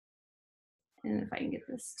And if I can get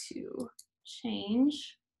this to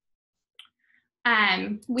change.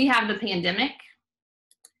 We have the pandemic.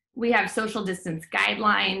 We have social distance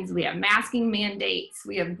guidelines. We have masking mandates.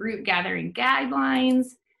 We have group gathering guidelines.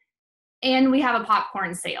 And we have a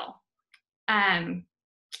popcorn sale. And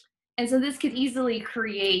so this could easily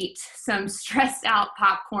create some stressed out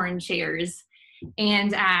popcorn chairs.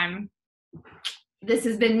 And this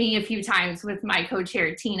has been me a few times with my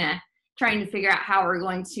co-chair, Tina, trying to figure out how we're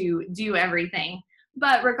going to do everything.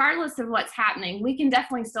 But regardless of what's happening, we can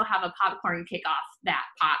definitely still have a popcorn kickoff that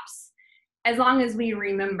pops, as long as we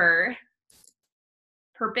remember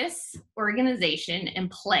purpose, organization, and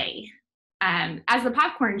play. As the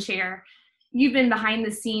popcorn chair, you've been behind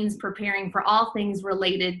the scenes preparing for all things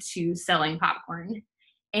related to selling popcorn.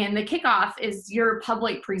 And the kickoff is your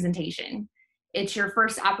public presentation. It's your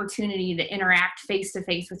first opportunity to interact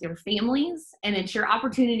face-to-face with your families, and it's your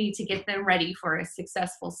opportunity to get them ready for a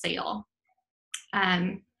successful sale.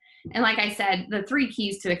 And like I said, the 3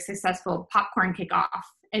 keys to a successful popcorn kickoff,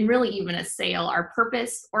 and really even a sale, are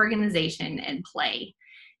purpose, organization, and play.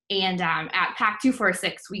 And at PAC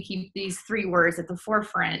 246, we keep these 3 words at the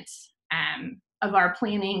forefront of our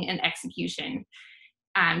planning and execution,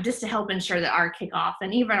 just to help ensure that our kickoff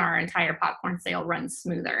and even our entire popcorn sale runs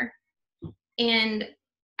smoother. And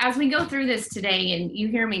as we go through this today and you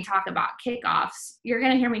hear me talk about kickoffs, you're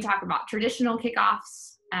going to hear me talk about traditional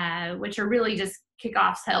kickoffs, which are really just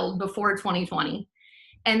kickoffs held before 2020,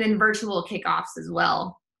 and then virtual kickoffs as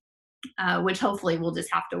well, which hopefully we'll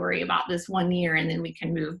just have to worry about this 1 year and then we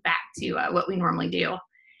can move back to what we normally do.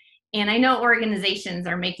 And I know organizations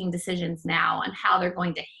are making decisions now on how they're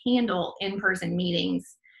going to handle in-person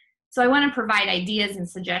meetings. So I want to provide ideas and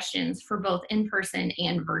suggestions for both in-person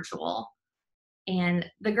and virtual. And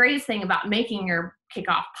the greatest thing about making your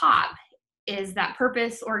kickoff pop is that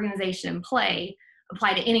purpose, organization, and play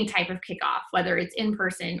apply to any type of kickoff, whether it's in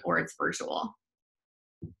person or it's virtual.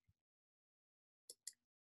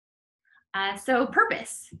 So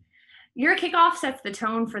purpose. Your kickoff sets the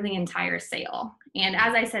tone for the entire sale. And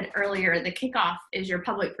as I said earlier, the kickoff is your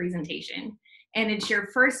public presentation, and it's your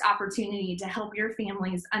first opportunity to help your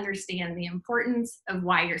families understand the importance of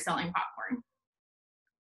why you're selling popcorn.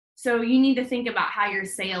 So you need to think about how your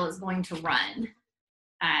sale is going to run.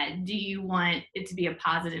 Do you want it to be a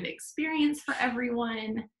positive experience for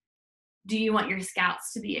everyone? Do you want your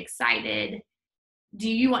scouts to be excited? Do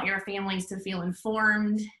you want your families to feel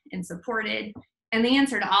informed and supported? And the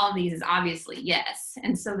answer to all of these is obviously yes.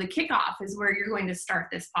 And so the kickoff is where you're going to start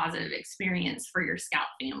this positive experience for your scout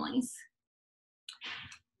families.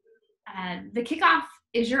 The kickoff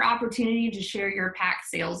is your opportunity to share your PAC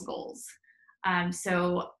sales goals.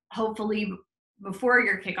 So hopefully before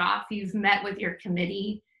your kickoff, you've met with your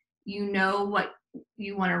committee, you know what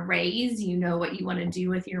you want to raise, you know what you want to do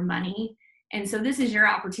with your money. And so this is your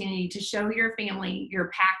opportunity to show your family your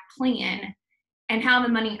PAC plan and how the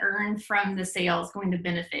money earned from the sale is going to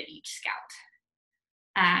benefit each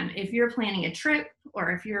scout. If you're planning a trip,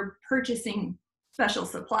 or if you're purchasing special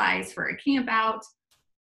supplies for a camp out,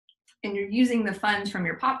 and you're using the funds from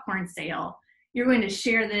your popcorn sale, you're going to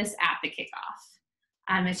share this at the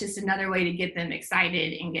kickoff. It's just another way to get them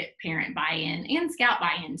excited and get parent buy-in and scout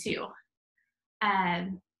buy-in too.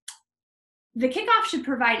 The kickoff should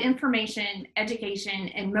provide information, education,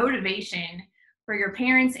 and motivation for your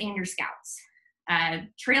parents and your scouts.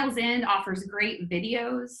 Trails End offers great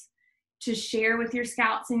videos to share with your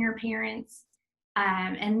scouts and your parents.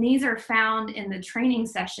 And these are found in the training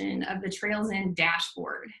session of the Trails End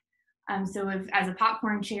dashboard. So as a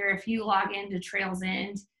popcorn chair, if you log into Trails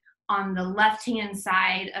End, on the left-hand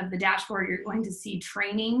side of the dashboard, you're going to see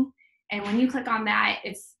training. And when you click on that,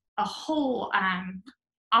 it's a whole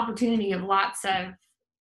opportunity of lots of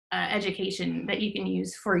education that you can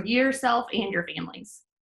use for yourself and your families.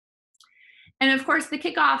 And of course, the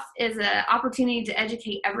kickoff is an opportunity to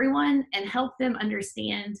educate everyone and help them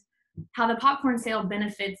understand how the popcorn sale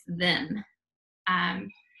benefits them.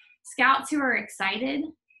 Scouts who are excited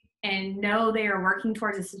and know they are working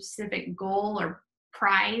towards a specific goal or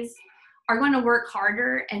prize are going to work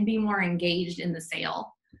harder and be more engaged in the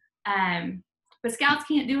sale. But scouts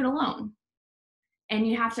can't do it alone. And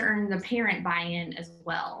you have to earn the parent buy-in as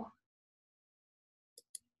well.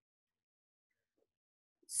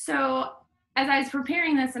 So as I was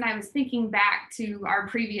preparing this and I was thinking back to our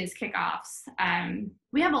previous kickoffs,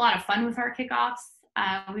 we have a lot of fun with our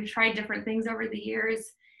kickoffs. We've tried different things over the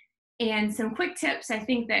years. And some quick tips I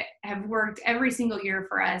think that have worked every single year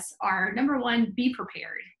for us are, number one, be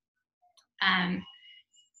prepared.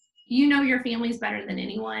 You know your families better than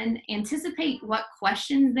anyone. Anticipate what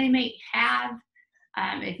questions they may have.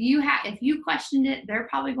 If you questioned it, they're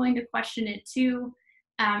probably going to question it too,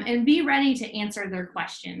 and be ready to answer their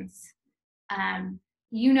questions.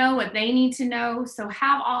 You know what they need to know, so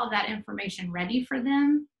have all of that information ready for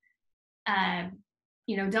them.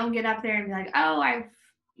 Don't get up there and be like, oh,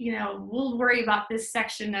 we'll worry about this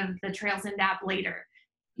section of the Trails End app later.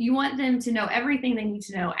 You want them to know everything they need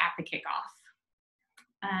to know at the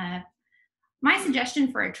kickoff. My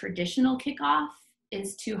suggestion for a traditional kickoff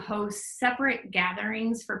is to host separate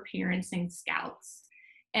gatherings for parents and scouts.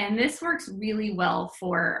 And this works really well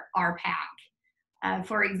for our pack.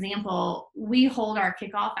 For example, we hold our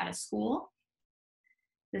kickoff at a school.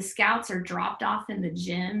 The scouts are dropped off in the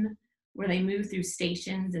gym where they move through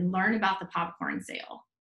stations and learn about the popcorn sale.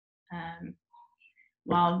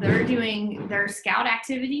 While they're doing their scout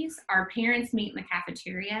activities, our parents meet in the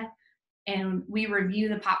cafeteria and we review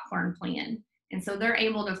the popcorn plan. And so they're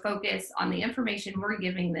able to focus on the information we're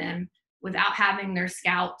giving them without having their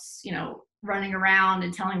scouts, running around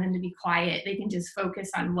and telling them to be quiet. They can just focus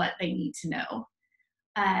on what they need to know.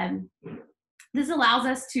 This allows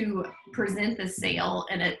us to present the sale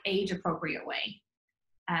in an age-appropriate way.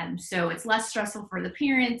 So it's less stressful for the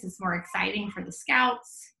parents, it's more exciting for the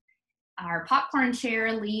scouts. Our popcorn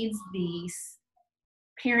chair leads the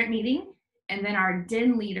parent meeting, and then our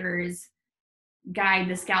den leaders guide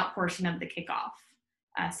the scout portion of the kickoff.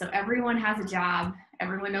 So everyone has a job,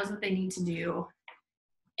 everyone knows what they need to do,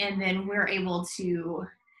 and then we're able to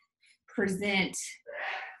present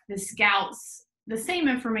the scouts the same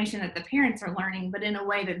information that the parents are learning, but in a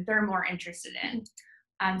way that they're more interested in.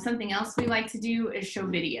 Something else we like to do is show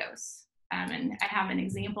videos. And I have an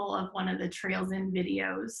example of one of the Trails In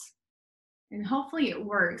videos. And hopefully it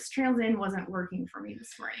works. Trails In wasn't working for me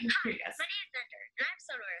this morning. Here you go. My name is Ender, and I'm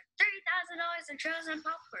somewhere $30,000 in Trails In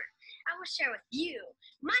popcorn. I will share with you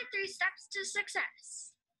my 3 steps to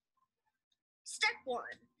success. Step 1,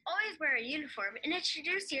 always wear a uniform and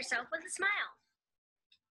introduce yourself with a smile.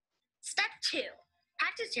 Step 2,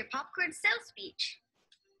 practice your popcorn sales speech.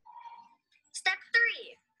 Step 3,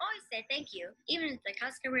 always say thank you, even if the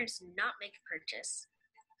customer does not make a purchase.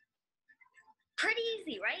 Pretty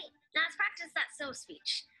easy, right? Now let's practice that sales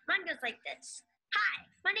speech. Mine goes like this. Hi,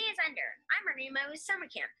 my name is Ender. I'm running my summer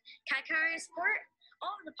camp. Can I come on your support?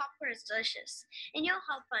 All of the popcorn is delicious, and you'll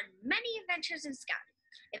have fun many adventures in scouting.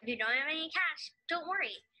 If you don't have any cash, don't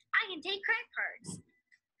worry. I can take credit cards.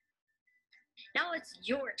 Now it's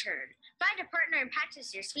your turn. Find a partner and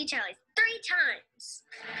practice your speech at least 3 times.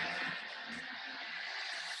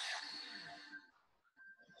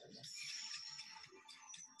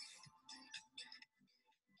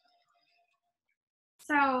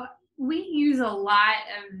 So we use a lot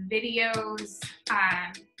of videos.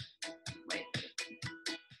 Wait, turn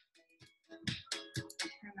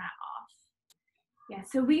that off. Yeah,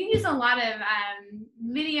 so we use a lot of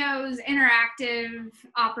videos, interactive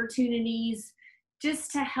opportunities,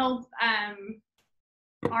 just to help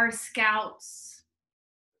our scouts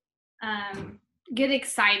get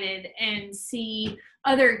excited and see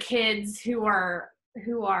other kids who are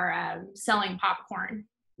selling popcorn.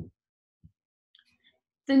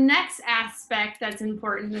 The next aspect that's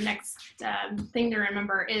important, the next thing to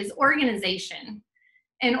remember is organization.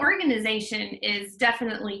 And organization is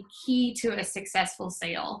definitely key to a successful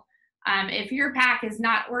sale. If your pack is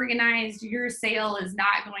not organized, your sale is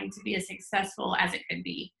not going to be as successful as it could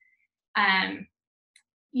be.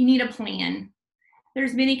 You need a plan.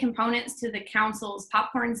 There's many components to the council's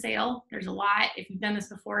popcorn sale. There's a lot. If you've done this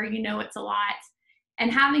before, you know it's a lot.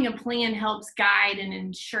 And having a plan helps guide and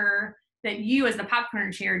ensure that you as the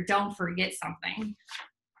popcorn chair don't forget something.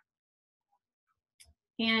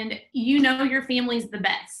 And you know your family's the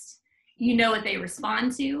best. You know what they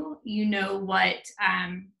respond to. You know what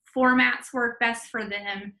formats work best for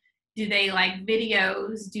them. Do they like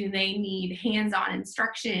videos? Do they need hands-on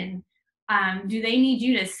instruction? Do they need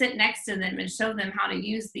you to sit next to them and show them how to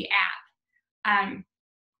use the app?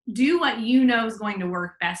 Do what you know is going to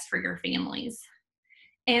work best for your families.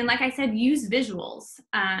 And like I said, use visuals,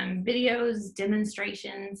 videos,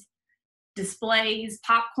 demonstrations, displays,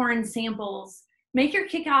 popcorn samples. Make your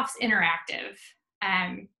kickoffs interactive.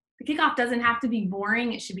 The kickoff doesn't have to be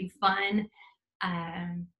boring. It should be fun.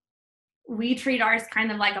 We treat ours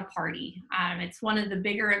kind of like a party. It's one of the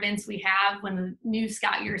bigger events we have when the new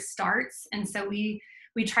Scout year starts. And so we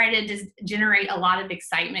try to just generate a lot of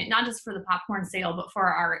excitement, not just for the popcorn sale, but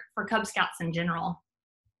for Cub Scouts in general.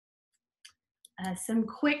 Some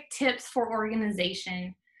quick tips for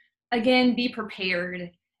organization. Again, be prepared.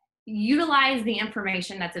 Utilize the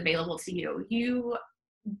information that's available to you. You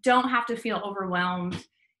don't have to feel overwhelmed.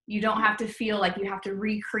 You don't have to feel like you have to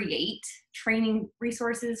recreate training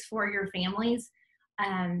resources for your families.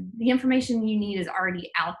 The information you need is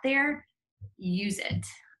already out there. Use it.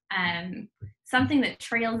 Something that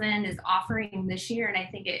Trails End is offering this year, and I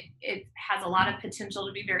think it has a lot of potential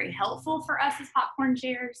to be very helpful for us as popcorn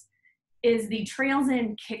chairs, is the Trails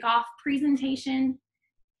End Kickoff presentation.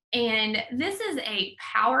 And this is a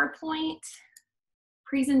PowerPoint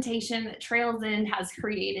presentation that Trails End has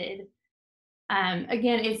created.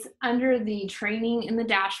 Again, it's under the training in the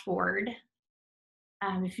dashboard.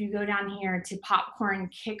 If you go down here to Popcorn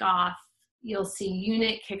Kickoff, you'll see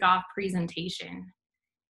Unit Kickoff Presentation.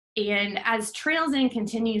 And as Trails End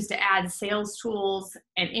continues to add sales tools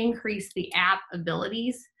and increase the app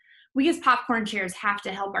abilities, we as popcorn chairs have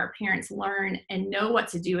to help our parents learn and know what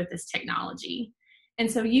to do with this technology.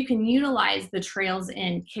 And so you can utilize the Trails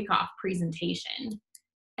End Kickoff presentation.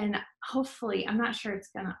 And hopefully, I'm not sure it's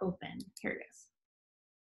gonna open. Here it is.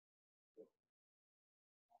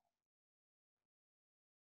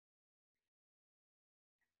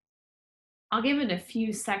 I'll give it a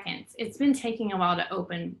few seconds. It's been taking a while to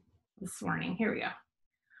open this morning. Here we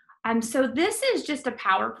go. So this is just a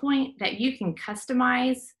PowerPoint that you can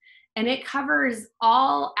customize, and it covers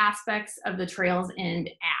all aspects of the Trails End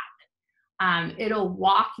app. It'll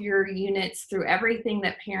walk your units through everything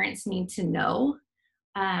that parents need to know.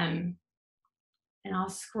 And I'll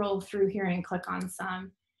scroll through here and click on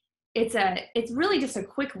some. It's really just a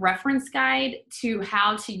quick reference guide to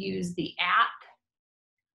how to use the app.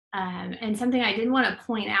 And something I did want to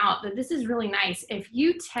point out, that this is really nice. If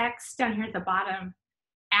you text down here at the bottom,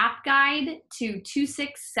 app guide to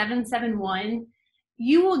 26771,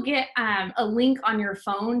 you will get a link on your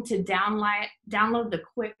phone to download the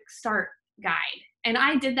quick start guide. And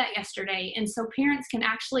I did that yesterday. And so parents can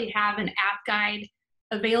actually have an app guide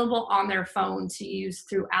available on their phone to use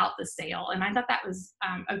throughout the sale. And I thought that was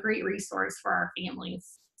a great resource for our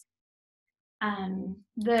families.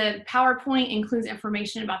 The PowerPoint includes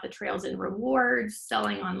information about the Trails End rewards,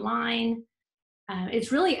 selling online.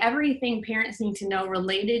 It's really everything parents need to know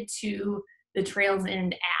related to the Trails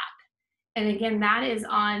End app. And again, that is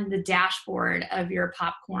on the dashboard of your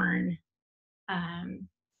popcorn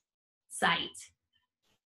site.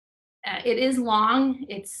 It is long.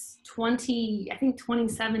 It's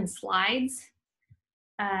 27 slides.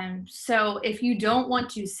 So if you don't want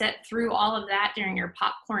to set through all of that during your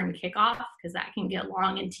popcorn kickoff, because that can get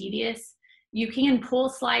long and tedious, you can pull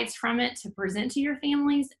slides from it to present to your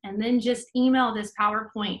families, and then just email this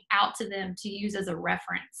PowerPoint out to them to use as a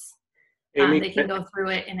reference. Amy, they can go through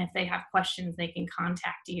it, and if they have questions, they can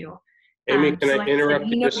contact you. Amy, can so I interrupt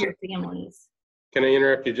you? Your families. Can I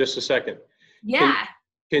interrupt you just a second? Yeah.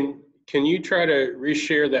 Can you try to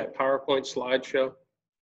reshare that PowerPoint slideshow?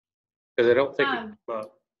 Because I don't think it came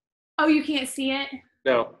up. Oh, you can't see it?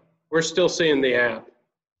 No, we're still seeing the app,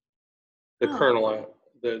 the kernel app,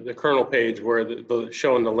 the kernel page where the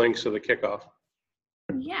showing the links of the kickoff.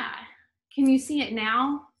 Yeah. Can you see it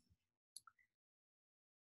now?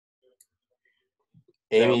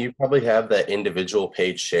 Amy, you probably have that individual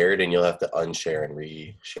page shared, and you'll have to unshare and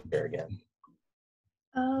re-share again.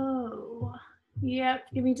 Oh, yep.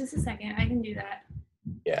 Give me just a second. I can do that.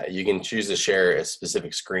 Yeah, you can choose to share a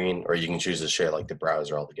specific screen, or you can choose to share like the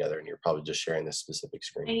browser altogether, and you're probably just sharing this specific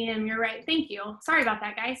screen. I am. You're right. Thank you. Sorry about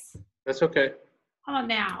that, guys. That's okay. How about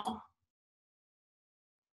now?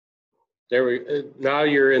 There we. Now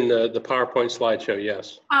you're in the PowerPoint slideshow.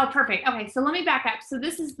 Yes. Oh, perfect. Okay, so let me back up. So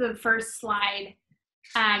this is the first slide,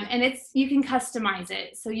 and you can customize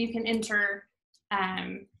it. So you can enter.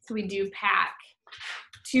 So we do pack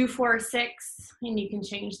 246, and you can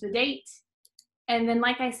change the date. And then,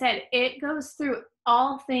 like I said, it goes through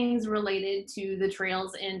all things related to the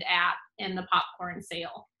Trails End app and the popcorn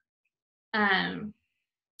sale. And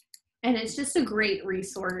it's just a great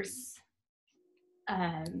resource.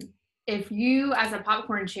 If you, as a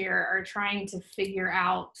popcorn chair, are trying to figure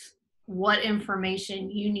out what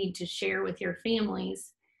information you need to share with your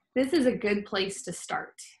families, this is a good place to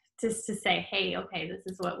start. Just to say, hey, okay, this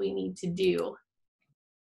is what we need to do.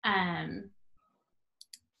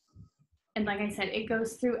 And like I said, it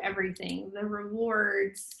goes through everything, the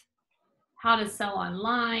rewards, how to sell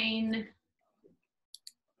online,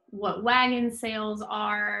 what wagon sales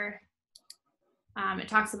are. It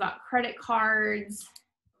talks about credit cards,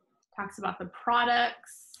 talks about the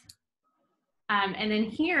products. And then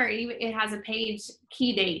here it has a page,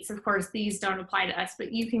 key dates. Of course, these don't apply to us,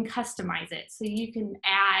 but you can customize it. So you can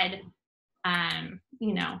add,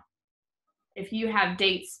 if you have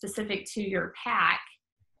dates specific to your pack,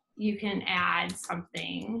 you can add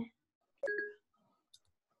something,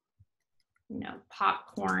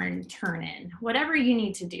 popcorn turn-in, whatever you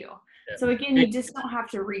need to do. Yeah. So again, you just don't have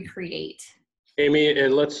to recreate. Amy,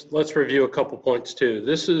 and let's review a couple points too.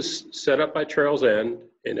 This is set up by Trails End,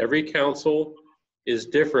 and every council is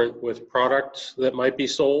different with products that might be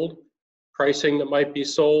sold, pricing that might be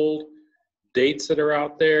sold, dates that are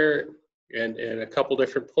out there, and a couple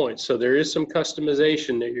different points. So there is some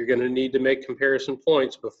customization that you're going to need to make comparison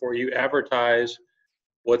points before you advertise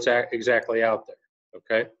what's exactly out there,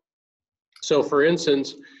 okay? So for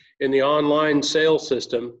instance, in the online sales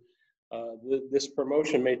system, this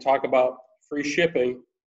promotion may talk about free shipping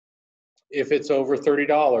if it's over $30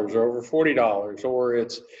 or over $40, or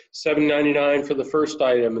it's $7.99 for the first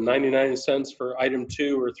item and 99 cents for item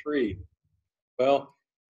 2 or 3. Well,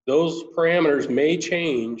 those parameters may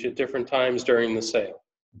change at different times during the sale.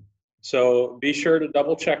 So be sure to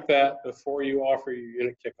double check that before you offer your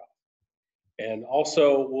unit kickoff. And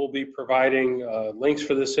also we'll be providing links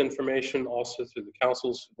for this information also through the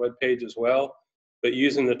council's webpage as well. But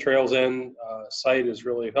using the Trails End site is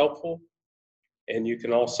really helpful. And you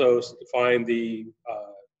can also find the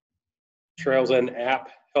Trails End app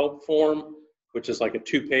help form, which is like a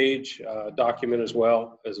 2-page document as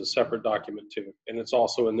well as a separate document too. And it's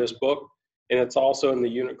also in this book, and it's also in the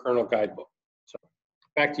unit kernel guidebook. So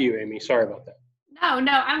back to you, Amy. Sorry about that.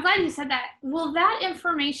 No, I'm glad you said that. Will that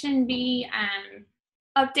information be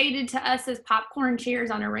updated to us as popcorn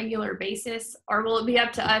chairs on a regular basis, or will it be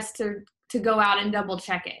up to us to go out and double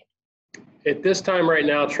check it? At this time right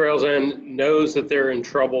now, Trails End knows that they're in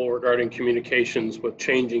trouble regarding communications with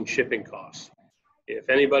changing shipping costs. If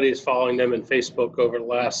anybody is following them in Facebook over the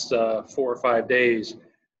last 4 or 5 days,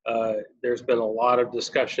 there's been a lot of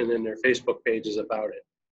discussion in their Facebook pages about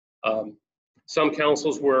it. Some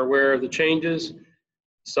councils were aware of the changes.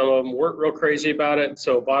 Some of them weren't real crazy about it.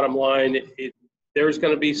 So bottom line, there's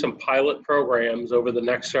going to be some pilot programs over the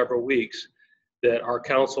next several weeks that our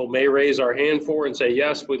council may raise our hand for and say,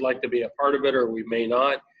 yes, we'd like to be a part of it, or we may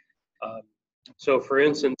not. So for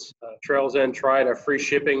instance, Trails End tried a free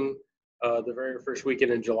shipping the very first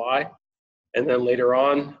weekend in July. And then later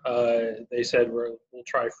on, they said, we'll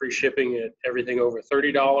try free shipping at everything over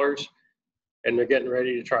 $30. And they're getting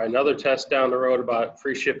ready to try another test down the road about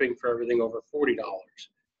free shipping for everything over $40.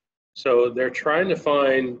 So they're trying to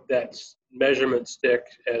find that measurement stick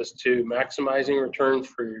as to maximizing returns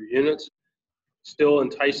for your units, still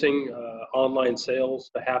enticing online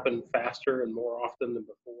sales to happen faster and more often than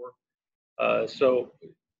before. So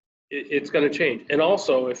it's going to change. And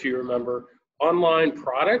also, if you remember, online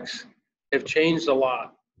products have changed a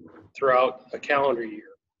lot throughout a calendar year.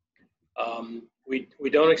 We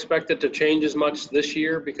don't expect it to change as much this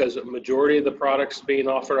year because a majority of the products being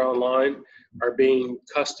offered online are being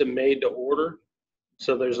custom made to order.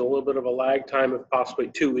 So there's a little bit of a lag time of possibly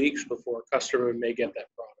 2 weeks before a customer may get that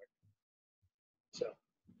product. So,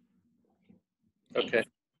 okay.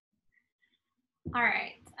 All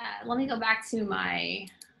right, let me go back to my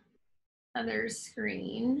other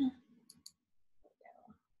screen.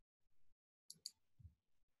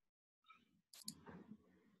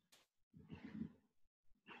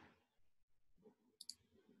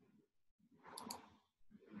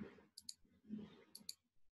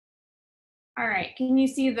 All right, can you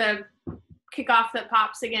see the kickoff that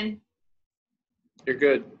pops again? You're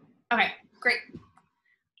good. Okay, great.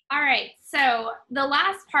 All right, so the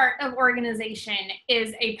last part of organization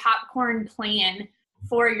is a popcorn plan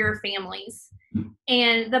for your families.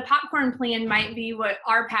 And the popcorn plan might be what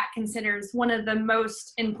RPAC considers one of the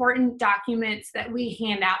most important documents that we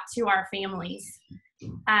hand out to our families.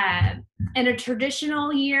 In a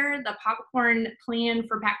traditional year, the popcorn plan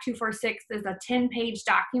for PAC 246 is a 10-page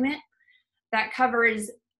document that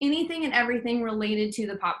covers anything and everything related to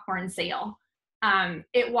the popcorn sale.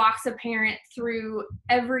 It walks a parent through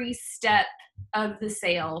every step of the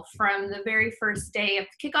sale from the very first day of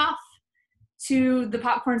the kickoff to the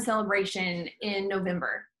popcorn celebration in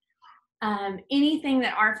November. Anything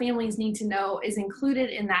that our families need to know is included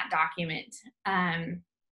in that document. And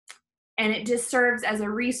it just serves as a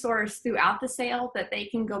resource throughout the sale that they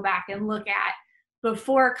can go back and look at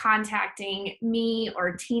before contacting me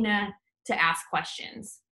or Tina to ask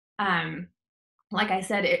questions. Like I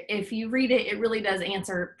said, if you read it, it really does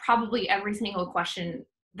answer probably every single question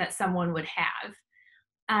that someone would have.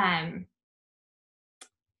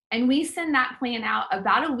 And we send that plan out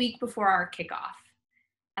about a week before our kickoff.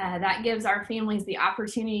 That gives our families the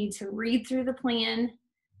opportunity to read through the plan,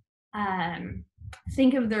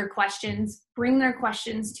 think of their questions, bring their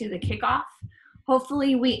questions to the kickoff.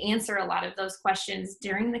 Hopefully we answer a lot of those questions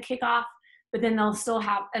during the kickoff, but then they'll still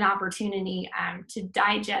have an opportunity to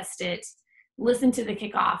digest it, listen to the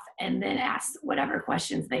kickoff, and then ask whatever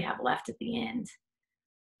questions they have left at the end.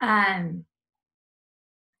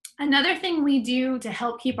 Another thing we do to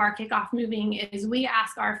help keep our kickoff moving is we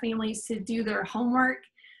ask our families to do their homework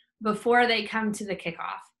before they come to the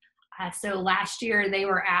kickoff. So last year they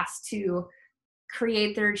were asked to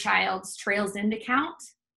create their child's Trails End account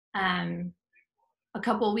a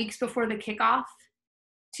couple of weeks before the kickoff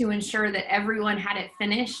to ensure that everyone had it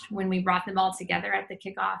finished when we brought them all together at the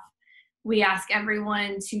kickoff. We ask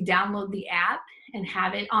everyone to download the app and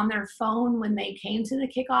have it on their phone when they came to the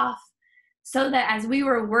kickoff, so that as we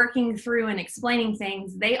were working through and explaining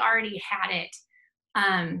things, they already had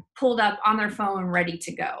it pulled up on their phone, ready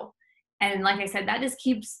to go. And like I said, that just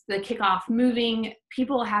keeps the kickoff moving.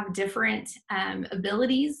 People have different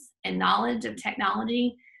abilities and knowledge of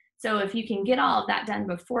technology. So if you can get all of that done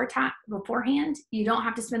beforehand, you don't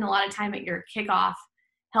have to spend a lot of time at your kickoff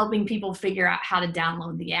helping people figure out how to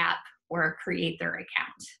download the app or create their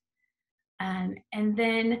account. And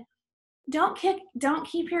then don't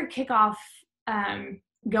keep your kickoff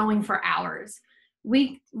going for hours.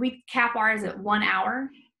 We cap ours at 1 hour.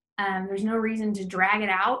 There's no reason to drag it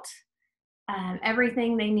out.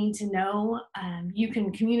 Everything they need to know, you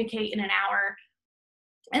can communicate in an hour,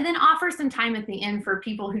 and then offer some time at the end for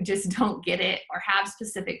people who just don't get it or have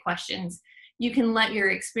specific questions. You can let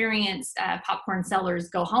your experienced popcorn sellers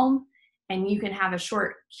go home, and you can have a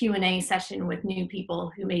short Q&A session with new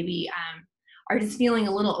people who maybe are just feeling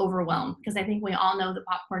a little overwhelmed, because I think we all know the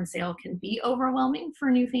popcorn sale can be overwhelming for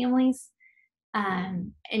new families.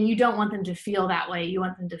 And you don't want them to feel that way. You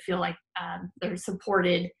want them to feel like they're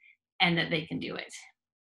supported and that they can do it.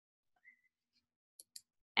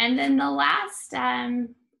 And then the last,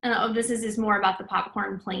 this is more about the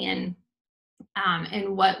popcorn plan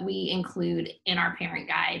and what we include in our parent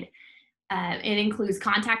guide. It includes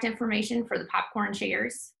contact information for the popcorn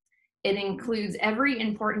shares. It includes every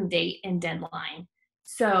important date and deadline.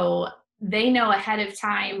 So they know ahead of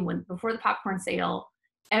time, before the popcorn sale,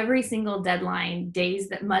 every single deadline, days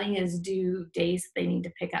that money is due, days they need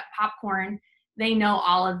to pick up popcorn. They know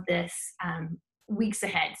all of this weeks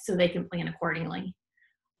ahead, so they can plan accordingly.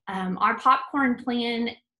 Our popcorn plan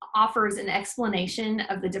offers an explanation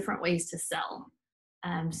of the different ways to sell.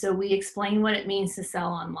 So we explain what it means to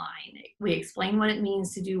sell online. We explain what it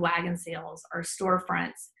means to do wagon sales or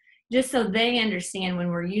storefronts, just so they understand when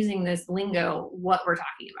we're using this lingo what we're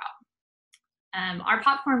talking about. Our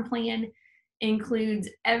popcorn plan includes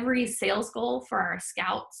every sales goal for our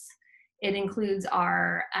scouts. It includes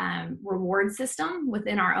our reward system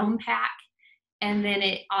within our own pack. And then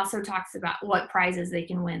it also talks about what prizes they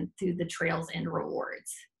can win through the Trails End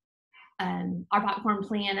rewards. Our popcorn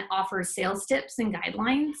plan offers sales tips and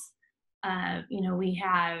guidelines. We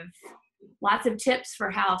have lots of tips for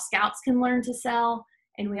how scouts can learn to sell.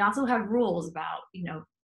 And we also have rules about,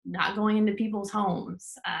 not going into people's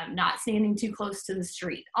homes, not standing too close to the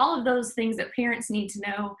street. All of those things that parents need to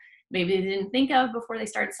know, maybe they didn't think of before they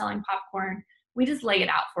started selling popcorn. We just lay it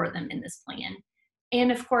out for them in this plan.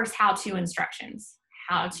 And of course, how-to instructions,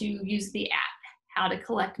 how to use the app, how to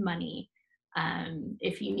collect money.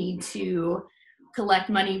 If you need to collect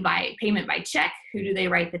money by payment by check, who do they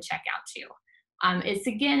write the check out to?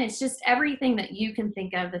 It's just everything that you can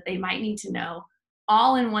think of that they might need to know,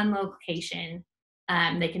 all in one location.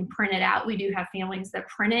 They can print it out. We do have families that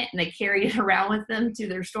print it and they carry it around with them to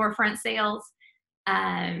their storefront sales.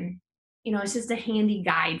 It's just a handy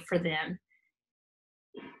guide for them.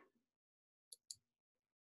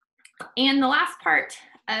 And the last part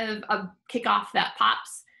of a kickoff that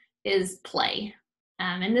pops is play.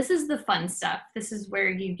 And this is the fun stuff. This is where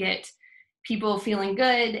you get people feeling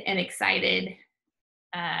good and excited.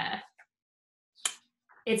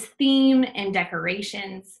 It's theme and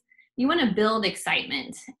decorations. You want to build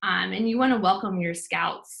excitement, and you want to welcome your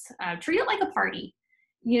scouts. Treat it like a party.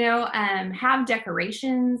 Have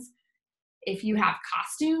decorations. If you have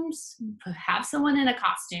costumes, have someone in a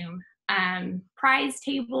costume. Prize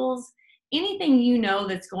tables, anything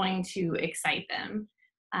that's going to excite them.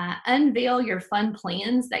 Unveil your fun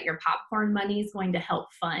plans that your popcorn money is going to help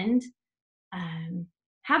fund.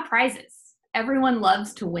 Have prizes. Everyone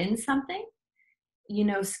loves to win something.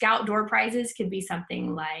 Scout door prizes could be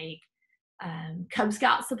something like Cub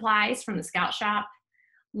Scout supplies from the Scout Shop,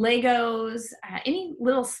 Legos, any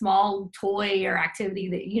little small toy or activity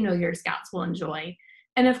that your scouts will enjoy.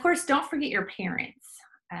 And of course, don't forget your parents.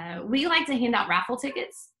 We like to hand out raffle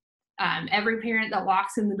tickets. Every parent that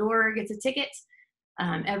walks in the door gets a ticket.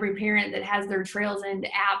 Every parent that has their Trails End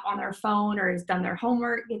app on their phone or has done their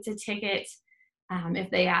homework gets a ticket. If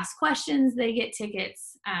they ask questions, they get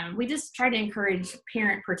tickets. We just try to encourage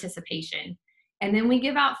parent participation. And then we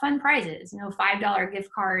give out fun prizes, $5 gift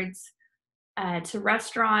cards to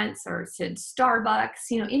restaurants or to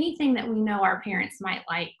Starbucks, anything that we know our parents might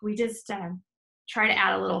like. We just try to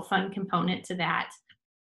add a little fun component to that.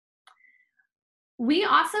 We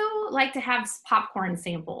also like to have popcorn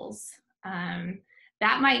samples.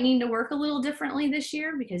 That might need to work a little differently this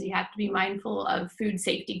year because you have to be mindful of food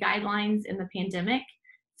safety guidelines in the pandemic.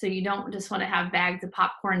 So you don't just want to have bags of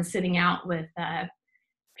popcorn sitting out with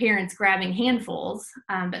parents grabbing handfuls.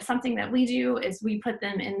 But something that we do is we put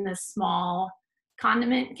them in the small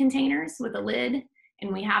condiment containers with a lid,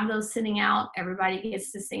 and we have those sitting out. Everybody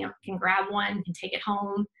gets to can grab one, can take it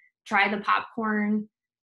home, try the popcorn,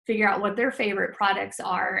 figure out what their favorite products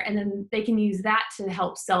are, and then they can use that to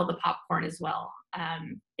help sell the popcorn as well.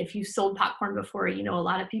 If you've sold popcorn before, a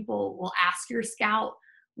lot of people will ask your scout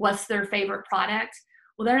what's their favorite product.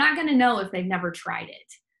 Well, they're not going to know if they've never tried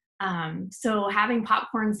it. So having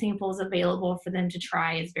popcorn samples available for them to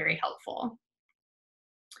try is very helpful.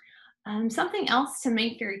 Something else to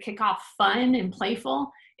make your kickoff fun and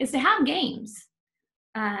playful is to have games.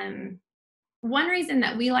 One reason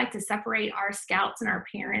that we like to separate our scouts and our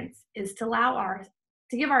parents is to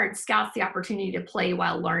give our scouts the opportunity to play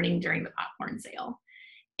while learning during the popcorn sale.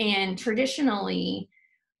 And traditionally,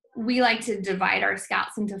 we like to divide our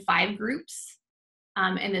scouts into 5 groups,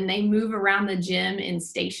 and then they move around the gym in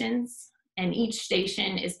stations, and each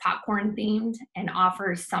station is popcorn themed and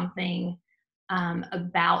offers something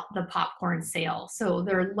about the popcorn sale. So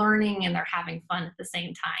they're learning and they're having fun at the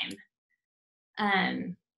same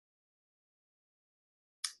time.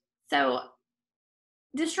 So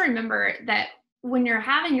just remember that when you're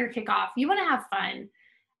having your kickoff, you want to have fun.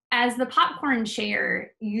 As the popcorn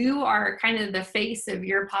chair, you are kind of the face of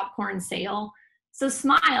your popcorn sale. So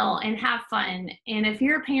smile and have fun. And if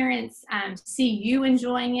your parents see you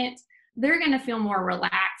enjoying it, they're going to feel more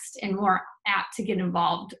relaxed and more apt to get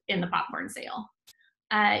involved in the popcorn sale.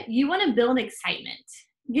 You want to build excitement.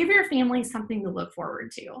 Give your family something to look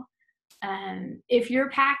forward to. If your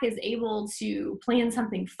pack is able to plan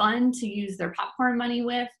something fun to use their popcorn money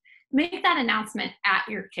with, make that announcement at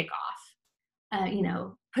your kickoff.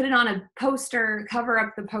 Put it on a poster, cover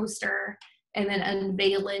up the poster, and then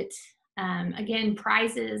unveil it. Again,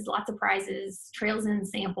 prizes, lots of prizes, trails and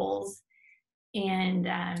samples, and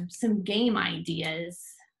some game ideas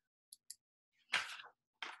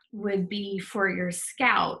would be for your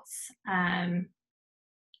scouts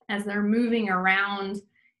as they're moving around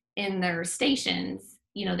in their stations.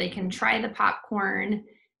 They can try the popcorn.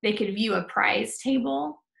 They could view a prize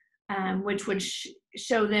table, which would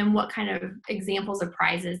show them what kind of examples of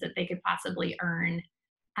prizes that they could possibly earn.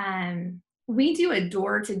 We do a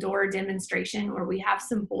door-to-door demonstration where we have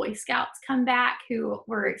some Boy Scouts come back who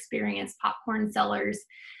were experienced popcorn sellers.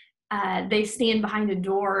 They stand behind a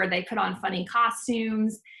door, they put on funny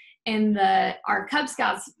costumes, and our Cub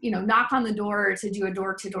Scouts, knock on the door to do a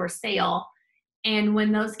door-to-door sale. And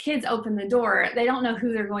when those kids open the door, they don't know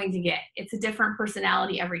who they're going to get. It's a different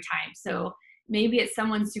personality every time. So maybe it's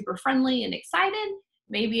someone super friendly and excited.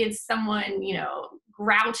 Maybe it's someone,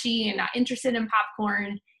 grouchy and not interested in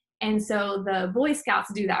popcorn. And so the Boy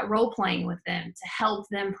Scouts do that role playing with them to help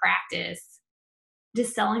them practice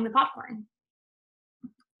just selling the popcorn.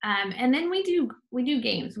 And then we do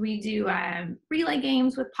games. We do relay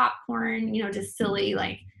games with popcorn, just silly,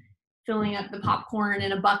 like filling up the popcorn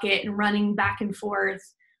in a bucket and running back and forth.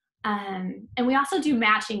 And we also do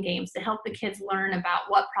matching games to help the kids learn about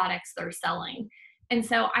what products they're selling. And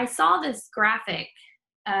so I saw this graphic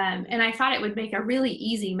and I thought it would make a really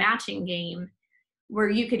easy matching game where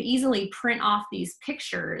you could easily print off these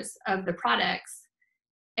pictures of the products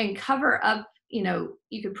and cover up,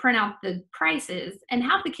 you could print out the prices and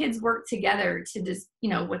have the kids work together to just,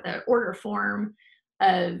 with an order form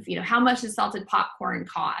of, how much does salted popcorn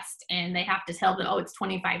cost? And they have to tell them, it's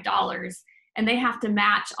 $25. And they have to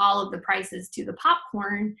match all of the prices to the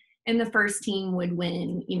popcorn. And the first team would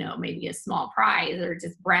win, maybe a small prize or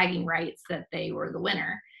just bragging rights that they were the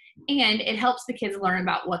winner. And it helps the kids learn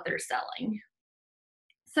about what they're selling.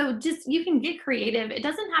 So you can get creative. It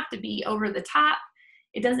doesn't have to be over the top.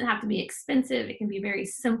 It doesn't have to be expensive. It can be very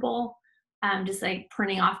simple, just like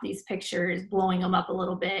printing off these pictures, blowing them up a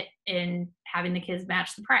little bit, and having the kids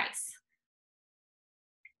match the price.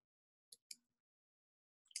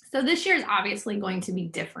 So this year is obviously going to be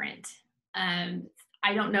different.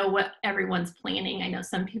 I don't know what everyone's planning. I know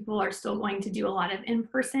some people are still going to do a lot of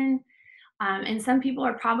in-person, and some people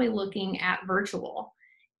are probably looking at virtual.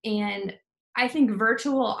 And I think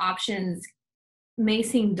virtual options may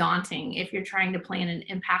seem daunting if you're trying to plan an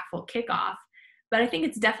impactful kickoff, but I think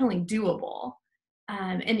it's definitely doable,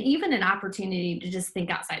 and even an opportunity to just think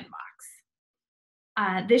outside the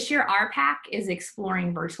This year, our pack is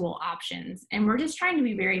exploring virtual options, and we're just trying to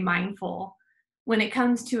be very mindful when it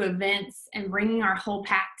comes to events and bringing our whole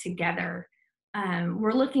pack together.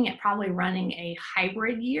 We're looking at probably running a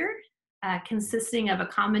hybrid year consisting of a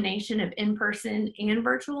combination of in-person and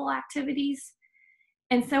virtual activities.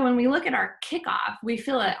 And so when we look at our kickoff, we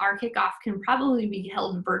feel that our kickoff can probably be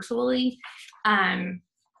held virtually and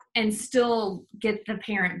still get the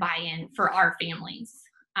parent buy-in for our families.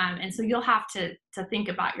 And so you'll have to think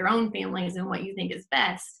about your own families and what you think is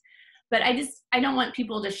best. But I don't want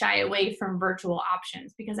people to shy away from virtual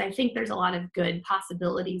options because I think there's a lot of good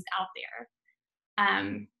possibilities out there.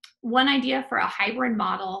 One idea for a hybrid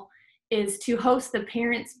model is to host the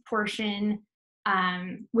parents portion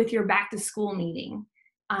with your back to school meeting.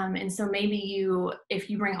 And so maybe if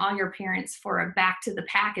you bring all your parents for a back to the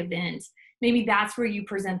pack event, maybe that's where you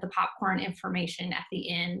present the popcorn information at the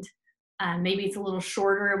end. Maybe it's a little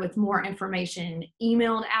shorter with more information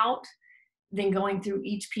emailed out than going through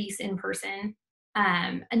each piece in person.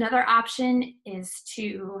 Another option is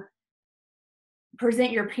to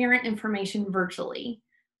present your parent information virtually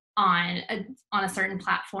on a certain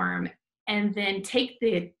platform, and then take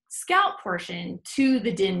the scout portion to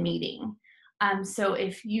the DIN meeting. So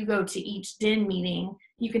if you go to each DIN meeting,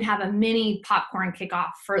 you can have a mini popcorn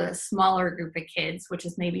kickoff for the smaller group of kids, which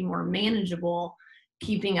is maybe more manageable,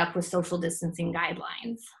 keeping up with social distancing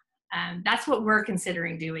guidelines. That's what we're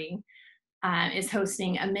considering doing, is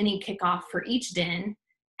hosting a mini kickoff for each DIN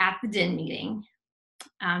at the DIN meeting.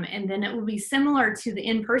 And then it will be similar to the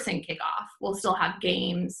in-person kickoff. We'll still have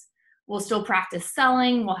games. We'll still practice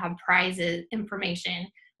selling. We'll have prizes, information.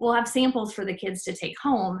 We'll have samples for the kids to take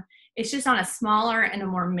home. It's just on a smaller and a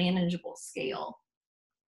more manageable scale.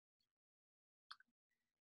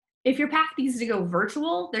 If your pack needs to go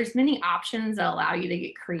virtual, there's many options that allow you to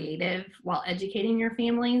get creative while educating your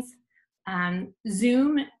families.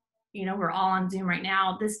 Zoom, we're all on Zoom right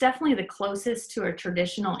now. This is definitely the closest to a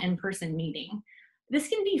traditional in-person meeting. This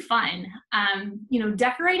can be fun.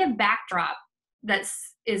 Decorate a backdrop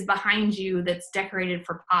is behind you that's decorated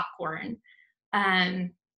for popcorn.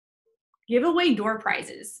 Give away door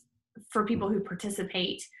prizes for people who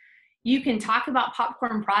participate. You can talk about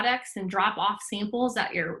popcorn products and drop off samples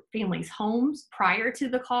at your family's homes prior to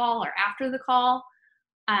the call or after the call.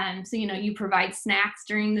 So you provide snacks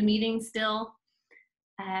during the meeting still.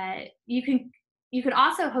 You could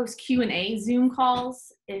also host Q&A Zoom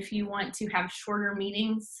calls if you want to have shorter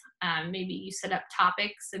meetings. Maybe you set up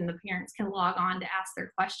topics and the parents can log on to ask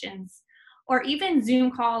their questions, or even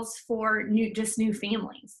Zoom calls for new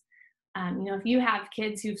families. If you have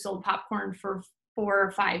kids who've sold popcorn for 4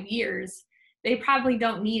 or 5 years, they probably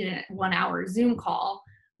don't need a 1-hour Zoom call,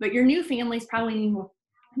 but your new families probably need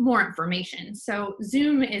more information. So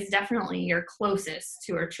Zoom is definitely your closest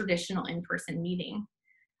to a traditional in-person meeting.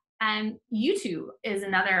 YouTube is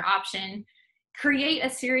another option. Create a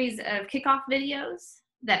series of kickoff videos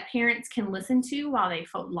that parents can listen to while they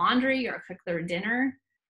fold laundry or cook their dinner.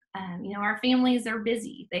 Our families are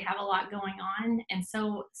busy. They have a lot going on. And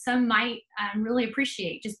so some might really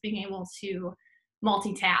appreciate just being able to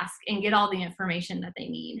multitask and get all the information that they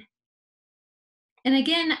need. And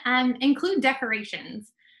again, include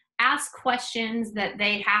decorations. Ask questions that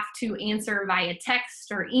they have to answer via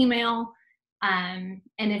text or email. And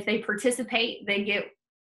if they participate, they get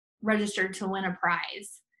registered to win a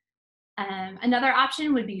prize. Another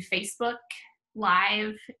option would be Facebook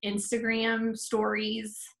Live, Instagram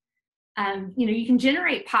stories. You can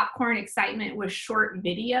generate popcorn excitement with short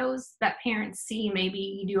videos that parents see. Maybe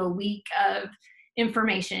you do a week of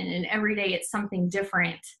information and every day it's something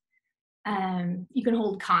different. You can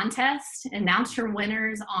hold contests, announce your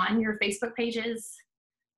winners on your Facebook pages.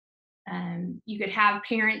 You could have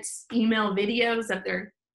parents email videos of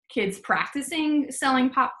their kids practicing selling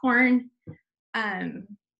popcorn.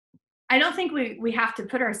 I don't think we have to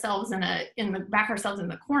put ourselves back ourselves in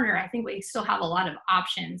the corner. I think we still have a lot of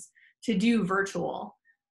options to do virtual.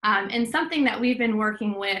 And something that we've been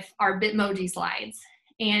working with are Bitmoji slides.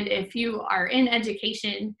 And if you are in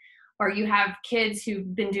education or you have kids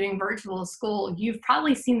who've been doing virtual school, you've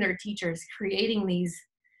probably seen their teachers creating these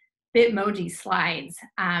Bitmoji slides.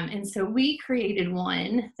 And so we created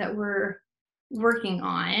one that we're working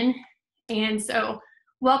on. And so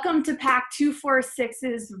welcome to Pack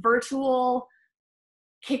 246's virtual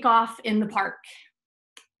kickoff in the park.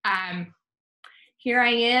 Here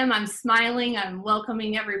I am, I'm smiling, I'm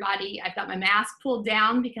welcoming everybody. I've got my mask pulled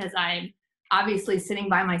down because I'm obviously sitting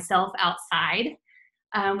by myself outside.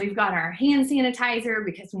 We've got our hand sanitizer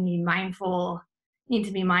because we need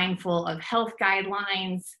to be mindful of health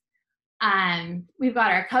guidelines. We've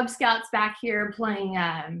got our Cub Scouts back here playing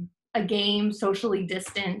a game, socially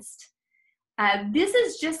distanced. This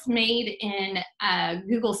is just made in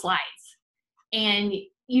Google Slides. And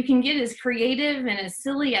you can get as creative and as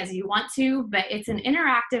silly as you want to, but it's an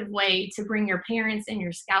interactive way to bring your parents and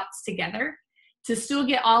your scouts together to still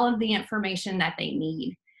get all of the information that they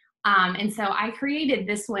need. And so I created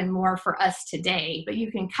this one more for us today, but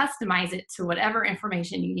you can customize it to whatever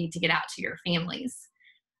information you need to get out to your families.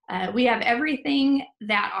 We have everything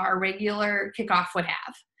that our regular kickoff would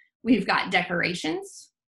have. We've got decorations.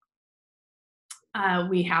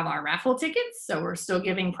 We have our raffle tickets, so we're still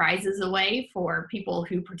giving prizes away for people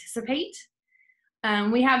who participate.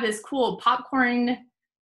 We have this cool popcorn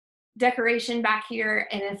decoration back here,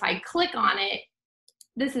 and if I click on it,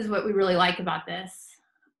 this is what we really like about this.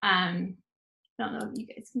 I don't know if you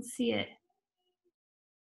guys can see it.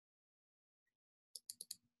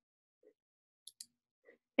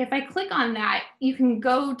 If I click on that, you can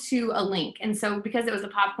go to a link. And so because it was a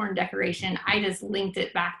popcorn decoration, I just linked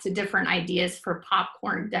it back to different ideas for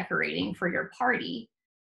popcorn decorating for your party.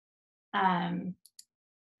 But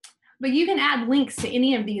you can add links to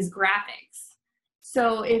any of these graphics.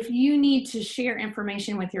 So if you need to share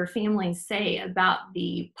information with your family, say about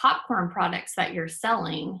the popcorn products that you're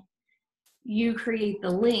selling, you create the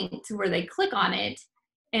link to where they click on it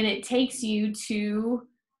and it takes you to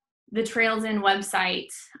the Trails In website.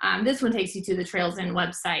 This one takes you to the Trails In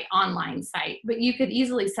website online site, but you could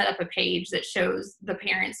easily set up a page that shows the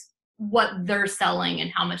parents what they're selling and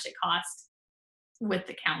how much it costs with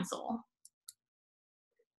the council.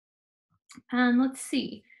 Let's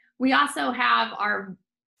see. We also have our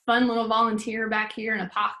fun little volunteer back here in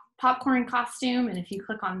a popcorn costume, and if you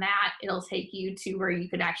click on that, it'll take you to where you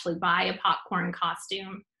could actually buy a popcorn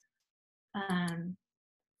costume.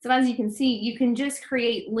 So as you can see, you can just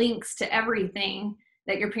create links to everything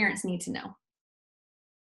that your parents need to know.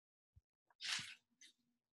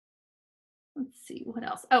 Let's see, what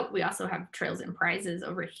else? Oh, we also have Trails In prizes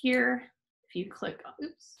over here. If you click,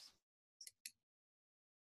 oops.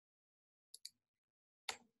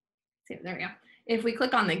 See, there we go. If we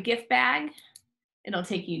click on the gift bag, it'll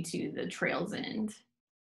take you to the Trails In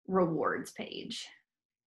rewards page.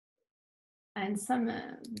 And some of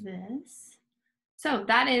this. So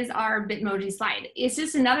that is our Bitmoji slide. It's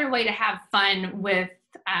just another way to have fun with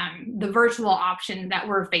the virtual option that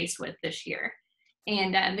we're faced with this year.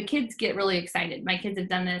 And the kids get really excited. My kids have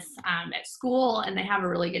done this at school and they have a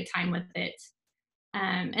really good time with it.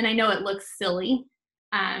 And I know it looks silly,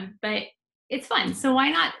 but it's fun. So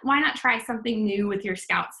why not try something new with your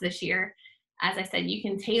scouts this year? As I said, you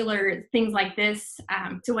can tailor things like this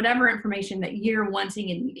to whatever information that you're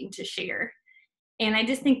wanting and needing to share. And I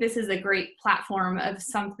just think this is a great platform of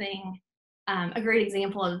something, a great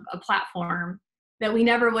example of a platform that we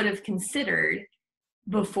never would have considered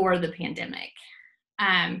before the pandemic.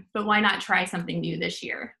 But why not try something new this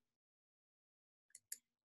year?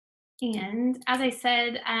 And as I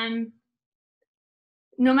said,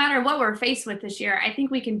 no matter what we're faced with this year, I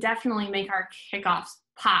think we can definitely make our kickoffs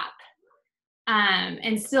pop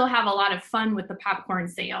and still have a lot of fun with the popcorn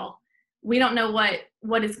sale. We don't know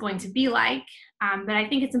what it's going to be like, but I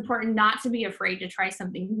think it's important not to be afraid to try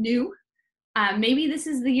something new. Maybe this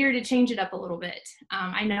is the year to change it up a little bit.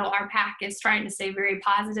 I know our PAC is trying to stay very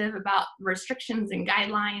positive about restrictions and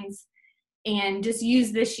guidelines and just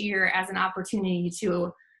use this year as an opportunity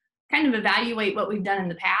to kind of evaluate what we've done in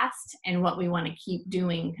the past and what we want to keep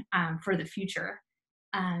doing for the future.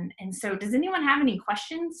 And so does anyone have any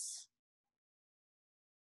questions?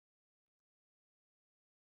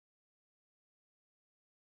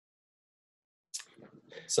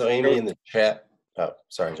 So Amy, in the chat, oh,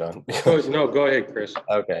 sorry, John. No, go ahead, Chris.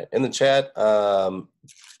 Okay, in the chat, well,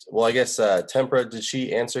 I guess Tempra, did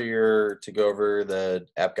she answer to go over the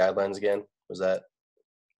app guidelines again? Was that?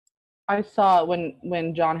 I saw it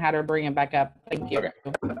when John had her bring it back up. Thank you. Okay.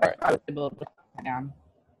 All right. I was able to put that down.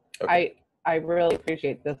 Okay. I really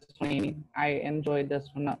appreciate this one, Amy. I enjoyed this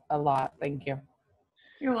one a lot. Thank you.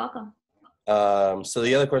 You're welcome. So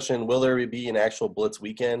the other question, will there be an actual Blitz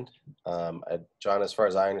weekend? John, as far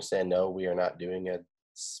as I understand, no, we are not doing a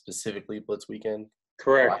specifically Blitz weekend.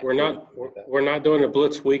 Correct. We're not doing a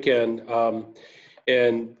Blitz weekend.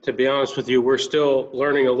 And to be honest with you, we're still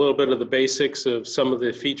learning a little bit of the basics of some of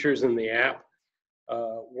the features in the app.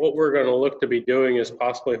 What we're going to look to be doing is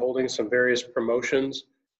possibly holding some various promotions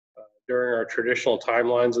during our traditional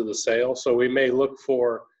timelines of the sale. So we may look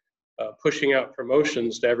for pushing out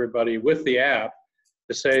promotions to everybody with the app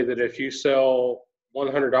to say that if you sell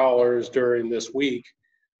 $100 during this week,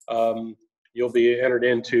 you'll be entered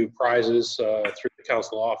into prizes through the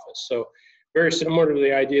council office. So very similar to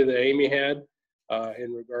the idea that Amy had.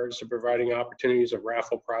 in regards to providing opportunities of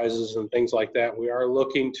raffle prizes and things like that. We are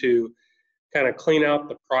looking to kind of clean out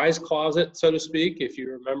the prize closet, so to speak. If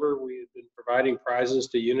you remember, we had been providing prizes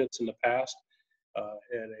to units in the past at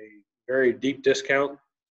a very deep discount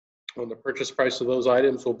on the purchase price of those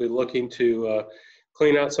items. We'll be looking to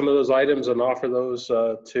clean out some of those items and offer those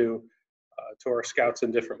to our scouts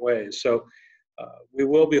in different ways. So we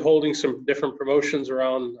will be holding some different promotions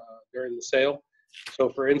around during the sale. So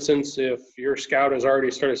for instance, if your scout has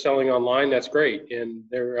already started selling online, that's great, and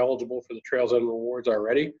they're eligible for the Trails End rewards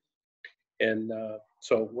already. And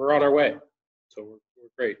so we're on our way. So we're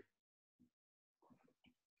great.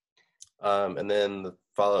 And then the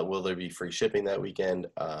follow-up, will there be free shipping that weekend?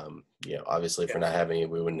 You know, obviously if we're not having it,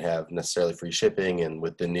 we wouldn't have necessarily free shipping. And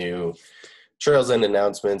with the new Trails End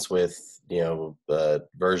announcements with, you know, the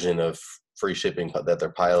version of free shipping that they're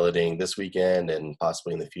piloting this weekend and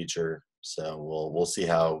possibly in the future. So we'll see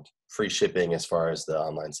how free shipping as far as the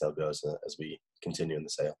online sale goes as we continue in the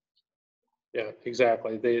sale. Yeah,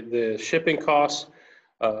 exactly. The shipping costs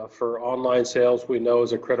for online sales we know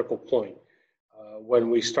is a critical point.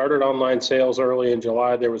 When we started online sales early in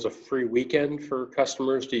July, there was a free weekend for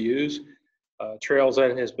customers to use. Trails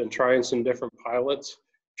End has been trying some different pilots,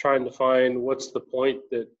 trying to find what's the point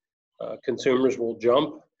that consumers will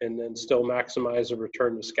jump and then still maximize the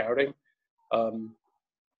return to scouting.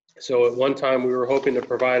 So at one time we were hoping to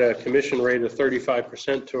provide a commission rate of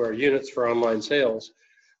 35% to our units for online sales.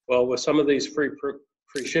 Well, with some of these free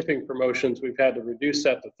shipping promotions, we've had to reduce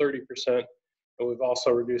that to 30%. And we've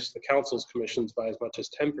also reduced the council's commissions by as much as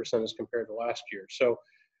 10% as compared to last year. So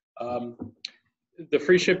the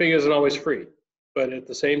free shipping isn't always free, but at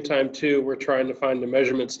the same time too, we're trying to find the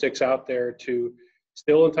measurement sticks out there to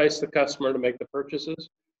still entice the customer to make the purchases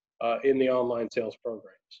in the online sales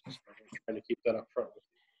programs. So we're trying to keep that up front.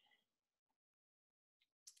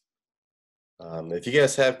 If you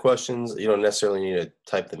guys have questions, you don't necessarily need to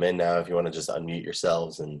type them in now. If you want to just unmute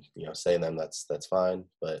yourselves and, you know, say them, that's fine.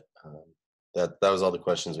 But that was all the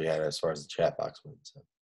questions we had as far as the chat box went. So.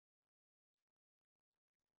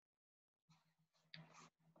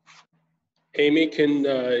 Amy, can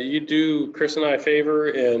you do Chris and I a favor,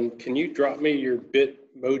 and can you drop me your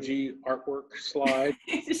Bitmoji artwork slide?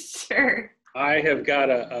 Sure. I have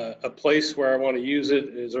got a place where I want to use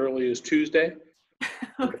it as early as Tuesday.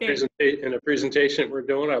 Okay. In a presentation that we're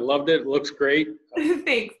doing. I loved it. It looks great.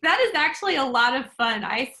 Thanks. That is actually a lot of fun.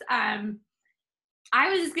 I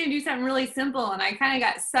was just going to do something really simple, and I kind of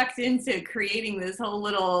got sucked into creating this whole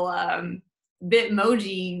little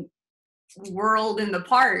Bitmoji world in the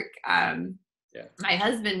park. Yeah. My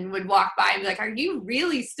husband would walk by and be like, "Are you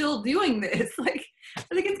really still doing this?" Like, I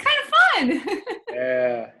think it's kind of fun.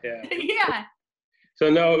 Yeah. Yeah. So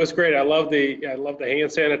no, it was great. I love the hand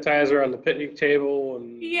sanitizer on the picnic table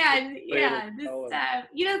and yeah. Just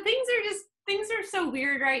you know, things are so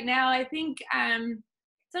weird right now. I think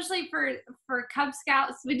especially for Cub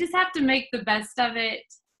Scouts, we just have to make the best of it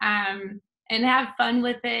and have fun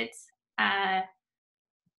with it.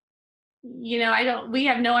 You know, we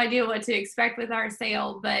have no idea what to expect with our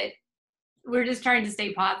sale, but we're just trying to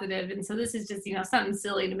stay positive. And so this is just, you know, something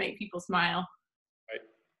silly to make people smile.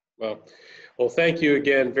 Right. Well, thank you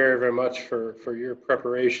again very, very much for your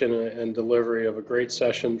preparation and delivery of a great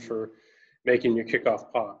session, for making your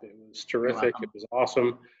kickoff pop. It was terrific. It was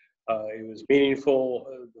awesome. It was meaningful.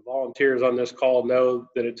 The volunteers on this call know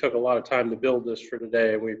that it took a lot of time to build this for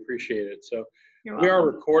today, and we appreciate it. So we are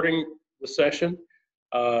recording the session.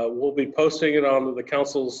 We'll be posting it on the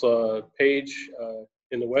council's page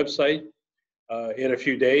in the website in a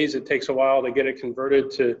few days. It takes a while to get it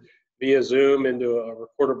converted to via Zoom into a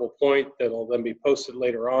recordable point that will then be posted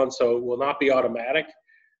later on. So it will not be automatic.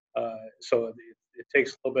 So it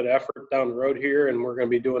takes a little bit of effort down the road here, and we're going to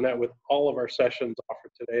be doing that with all of our sessions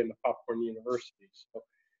offered today in the Popcorn University.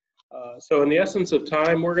 So in the essence of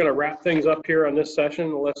time, we're going to wrap things up here on this session,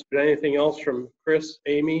 unless there's anything else from Chris,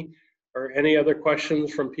 Amy, or any other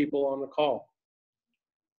questions from people on the call.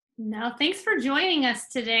 No, thanks for joining us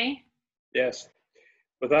today. Yes,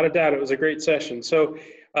 without a doubt, it was a great session. So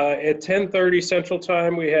at 10:30 Central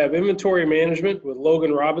Time, we have inventory management with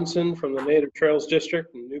Logan Robinson from the Native Trails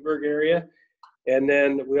District in the Newburgh area. And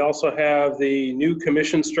then we also have the new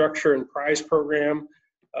commission structure and prize program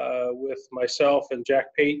with myself and Jack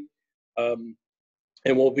Pate. And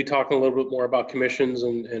we'll be talking a little bit more about commissions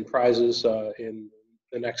and prizes in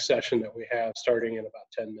the next session that we have starting in about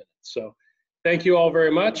 10 minutes. So thank you all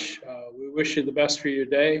very much. We wish you the best for your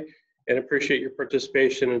day and appreciate your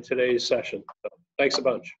participation in today's session. So thanks a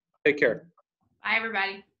bunch. Take care. Bye,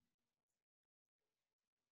 everybody.